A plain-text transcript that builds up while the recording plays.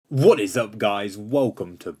What is up, guys?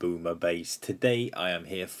 Welcome to Boomer Base. Today I am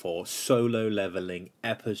here for Solo Leveling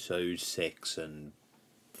Episode 6, and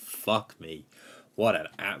fuck me, what an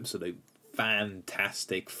absolute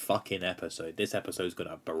fantastic fucking episode. This episode's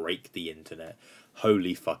gonna break the internet.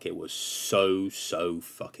 Holy fuck, it was so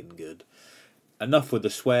fucking good. Enough with the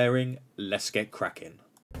swearing, let's get cracking.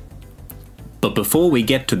 But before we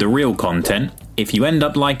get to the real content, if you end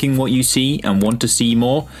up liking what you see and want to see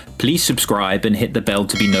more, please subscribe and hit the bell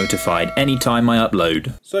to be notified anytime I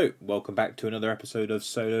upload. So, welcome back to another episode of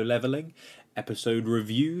Solo Leveling, episode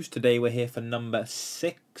reviews. Today we're here for number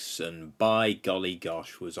 6, and by golly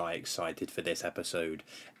gosh was I excited for this episode,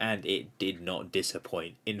 and it did not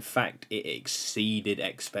disappoint. In fact, it exceeded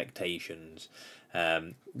expectations.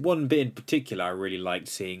 One bit in particular I really liked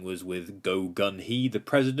seeing was with Go Gun Hee, the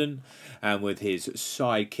president, and with his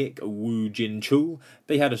sidekick Woo Jin Chul.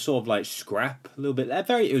 They had a sort of like scrap, a little bit.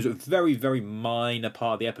 It was a very minor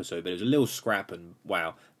part of the episode, but it was a little scrap, and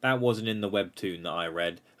wow, that wasn't in the webtoon that I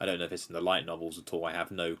read. I don't know if it's in the light novels at all. I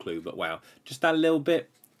have no clue, but wow, just that little bit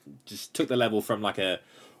just took the level from like a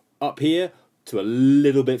up here to a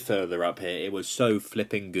little bit further up here. It was so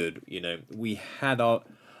flipping good. You know, we had our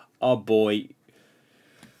boy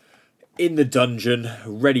in the dungeon,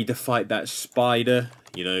 ready to fight that spider.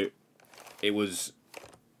 You know, it was,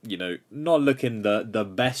 you know, not looking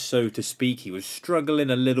the best, so to speak. He was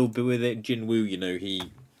struggling a little bit with it. Jinwoo, you know,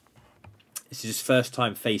 this is his first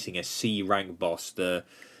time facing a C rank boss. The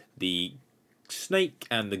snake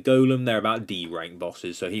and the golem, they're about D rank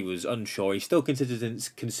bosses, so he was unsure. He still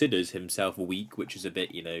considers himself weak, which is a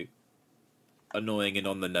bit, you know, annoying and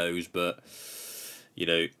on the nose, but you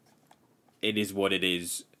know, it is what it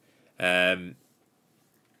is.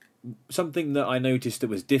 Something that I noticed that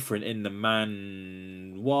was different in the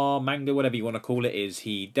manga, whatever you want to call it, is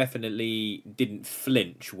he definitely didn't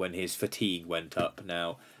flinch when his fatigue went up.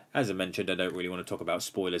 Now, as I mentioned, I don't really want to talk about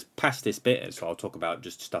spoilers past this bit, so I'll talk about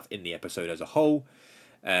just stuff in the episode as a whole.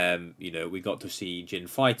 You know, we got to see Jin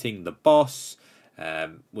fighting the boss.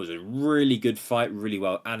 Was a really good fight, really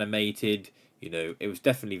well animated. You know, it was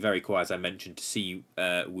definitely very cool, as I mentioned, to see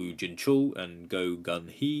Woo Jin Chul and Go Gun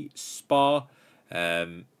Hee spar.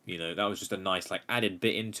 You know, that was just a nice like added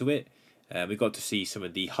bit into it. We got to see some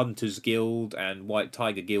of the Hunters Guild and White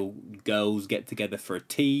Tiger Guild girls get together for a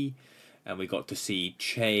tea. And we got to see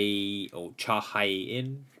Cha Hai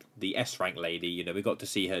In, the S rank lady. You know, we got to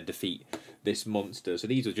see her defeat this monster. So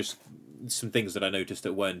these are just some things that I noticed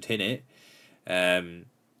that weren't in it.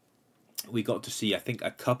 We got to see, I think,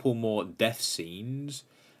 a couple more death scenes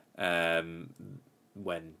when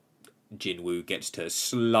Jinwoo gets to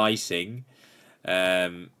slicing.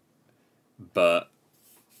 But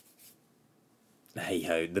hey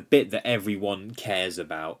ho, the bit that everyone cares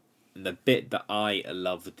about, and the bit that I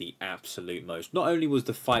loved the absolute most, not only was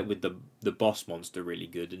the fight with the boss monster really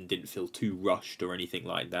good and didn't feel too rushed or anything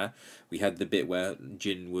like that, we had the bit where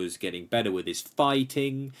Jin was getting better with his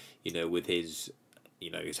fighting, you know, with his, you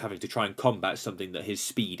know, he's having to try and combat something that his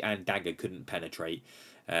speed and dagger couldn't penetrate.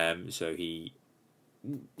 So he,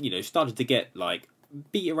 you know, started to get like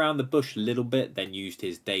beat around the bush a little bit, then used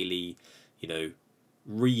his daily, you know,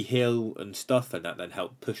 re-heal and stuff, and that then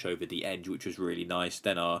helped push over the edge, which was really nice.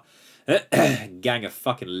 Then our gang of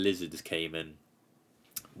fucking lizards came in.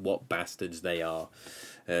 What bastards they are.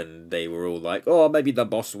 And they were all like, oh, maybe the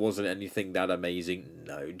boss wasn't anything that amazing.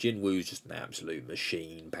 No, Jinwoo's just an absolute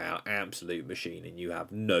machine, pal. Absolute machine, and you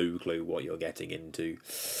have no clue what you're getting into.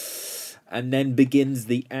 And then begins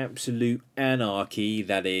the absolute anarchy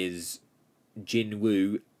that is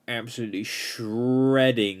Jinwoo absolutely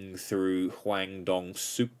shredding through Hwang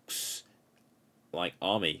Dong-suk's like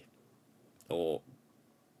army or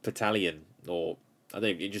battalion, or I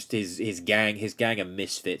don't know, just his gang of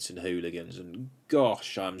misfits and hooligans. And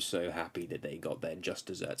gosh, I'm so happy that they got their just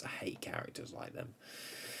desserts. I hate characters like them,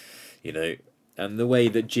 you know. And the way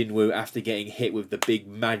that Jinwoo, after getting hit with the big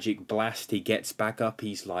magic blast, he gets back up.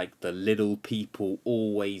 He's like, the little people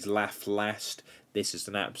always laugh last. This is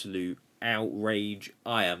an absolute outrage.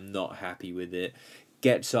 I am not happy with it.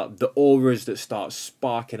 Gets up. The auras that start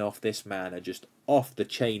sparking off this man are just off the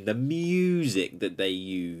chain. The music that they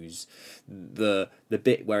use, the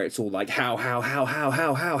bit where it's all like how,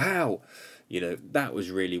 you know, that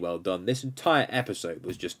was really well done. This entire episode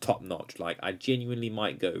was just top notch. Like, I genuinely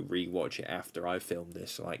might go rewatch it after I filmed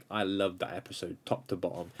this. Like, I loved that episode top to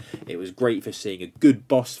bottom. It was great for seeing a good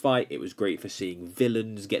boss fight. It was great for seeing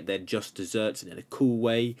villains get their just desserts in a cool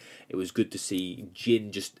way. It was good to see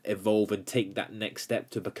Jin just evolve and take that next step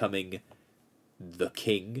to becoming the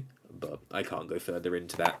king. But I can't go further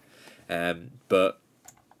into that. But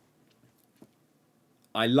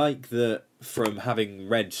I like that from having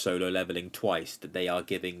read Solo Leveling twice that they are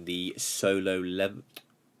giving the solo level.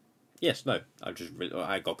 Yes, no,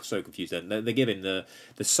 I got so confused then. They're giving the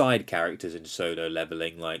side characters in Solo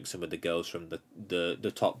Leveling, like some of the girls from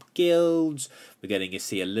the top guilds. We're getting to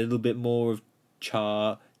see a little bit more of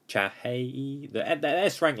Chahei, the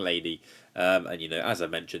S rank lady, and you know, as I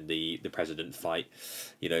mentioned, the president fight.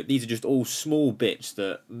 You know, these are just all small bits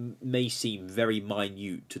that may seem very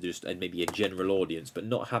minute to just and maybe a general audience, but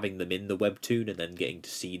not having them in the webtoon and then getting to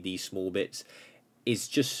see these small bits is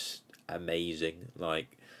just amazing.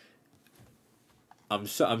 Like, I'm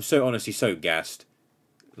so honestly so gassed.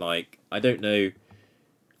 Like, I don't know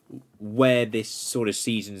where this sort of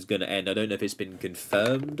season's going to end. I don't know if it's been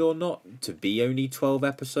confirmed or not to be only 12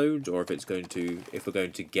 episodes, or if we're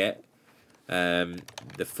going to get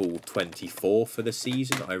the full 24 for the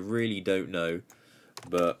season. I really don't know,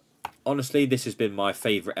 but honestly, this has been my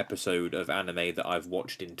favourite episode of anime that I've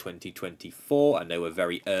watched in 2024. I know we're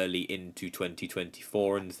very early into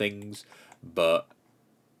 2024 and things, but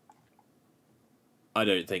I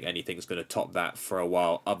don't think anything's going to top that for a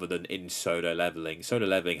while other than in Solo Leveling. Solo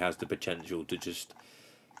Leveling has the potential to just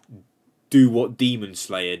do what Demon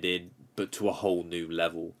Slayer did, but to a whole new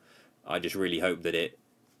level. I just really hope that it,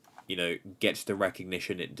 you know, gets the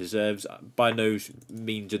recognition it deserves. By no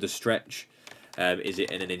means of the stretch is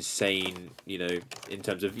it an insane, you know, in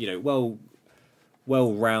terms of, you know,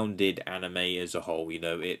 well-rounded anime as a whole. You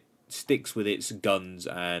know, it sticks with its guns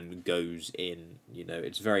and goes in. You know,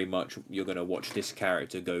 it's very much, you're going to watch this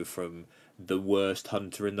character go from the worst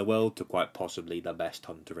hunter in the world to quite possibly the best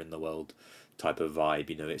hunter in the world type of vibe.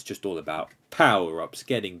 You know, it's just all about power-ups,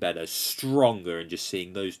 getting better, stronger, and just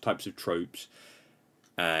seeing those types of tropes.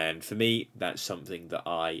 And for me, that's something that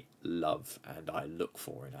I love and I look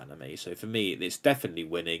for in anime. So for me, it's definitely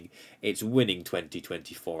winning. It's winning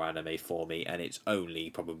 2024 anime for me, and it's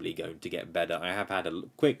only probably going to get better. I have had a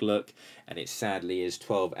quick look, and it sadly is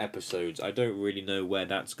 12 episodes. I don't really know where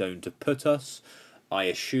that's going to put us. I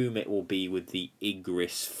assume it will be with the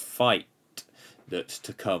Igris fight that's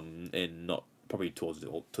to come in, not probably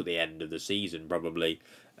to the end of the season, probably.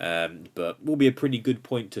 But will be a pretty good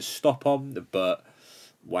point to stop on, but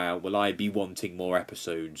wow, will I be wanting more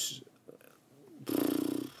episodes?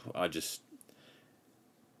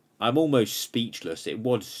 I'm almost speechless. It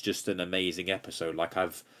was just an amazing episode. Like,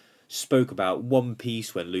 I've spoke about One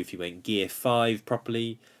Piece when Luffy went Gear 5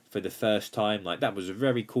 properly for the first time. Like, that was a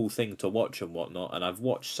very cool thing to watch and whatnot. And I've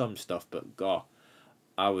watched some stuff, but God,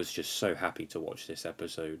 I was just so happy to watch this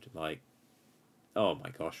episode. Like, oh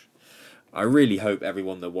my gosh. I really hope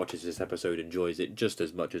everyone that watches this episode enjoys it just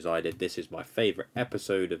as much as I did. This is my favourite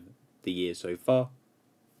episode of the year so far.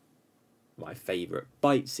 My favourite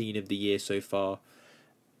bite scene of the year so far.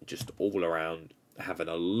 Just all around having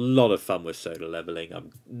a lot of fun with Solo Leveling.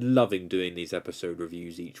 I'm loving doing these episode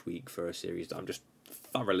reviews each week for a series that I'm just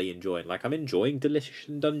thoroughly enjoying. Like, I'm enjoying Delicious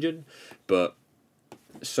Dungeon, but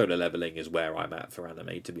Solo Leveling is where I'm at for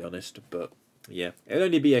anime, to be honest. But yeah, it'll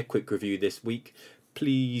only be a quick review this week.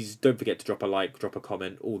 Please don't forget to drop a like, drop a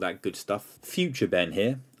comment, all that good stuff. Future Ben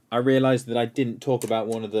here. I realised that I didn't talk about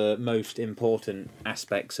one of the most important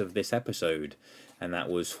aspects of this episode, and that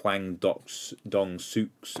was Hwang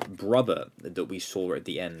Dong-suk's brother that we saw at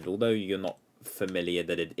the end. Although you're not familiar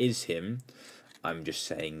that it is him, I'm just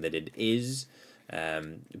saying that it is.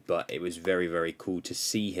 But it was very, very cool to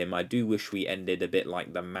see him. I do wish we ended a bit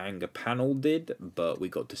like the manga panel did, but we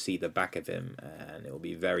got to see the back of him, and it will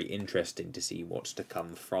be very interesting to see what's to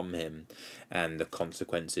come from him and the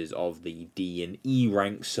consequences of the D and E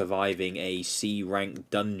rank surviving a C rank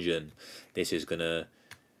dungeon. This is gonna...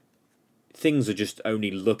 Things are just only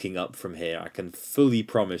looking up from here. I can fully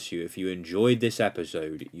promise you, if you enjoyed this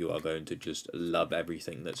episode, you are going to just love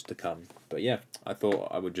everything that's to come. But yeah, I thought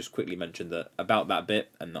I would just quickly mention that about that bit,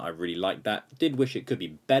 and that I really liked that. Did wish it could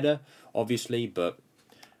be better, obviously, but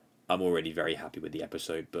I'm already very happy with the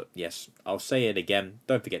episode. But yes, I'll say it again.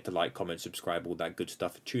 Don't forget to like, comment, subscribe, all that good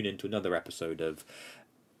stuff. Tune in to another episode of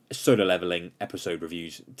Solo Leveling episode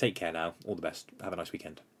reviews. Take care now. All the best. Have a nice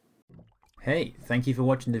weekend. Hey, thank you for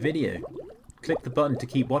watching the video. Click the button to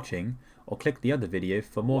keep watching, or click the other video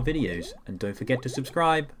for more videos, and don't forget to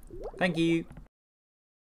subscribe. Thank you.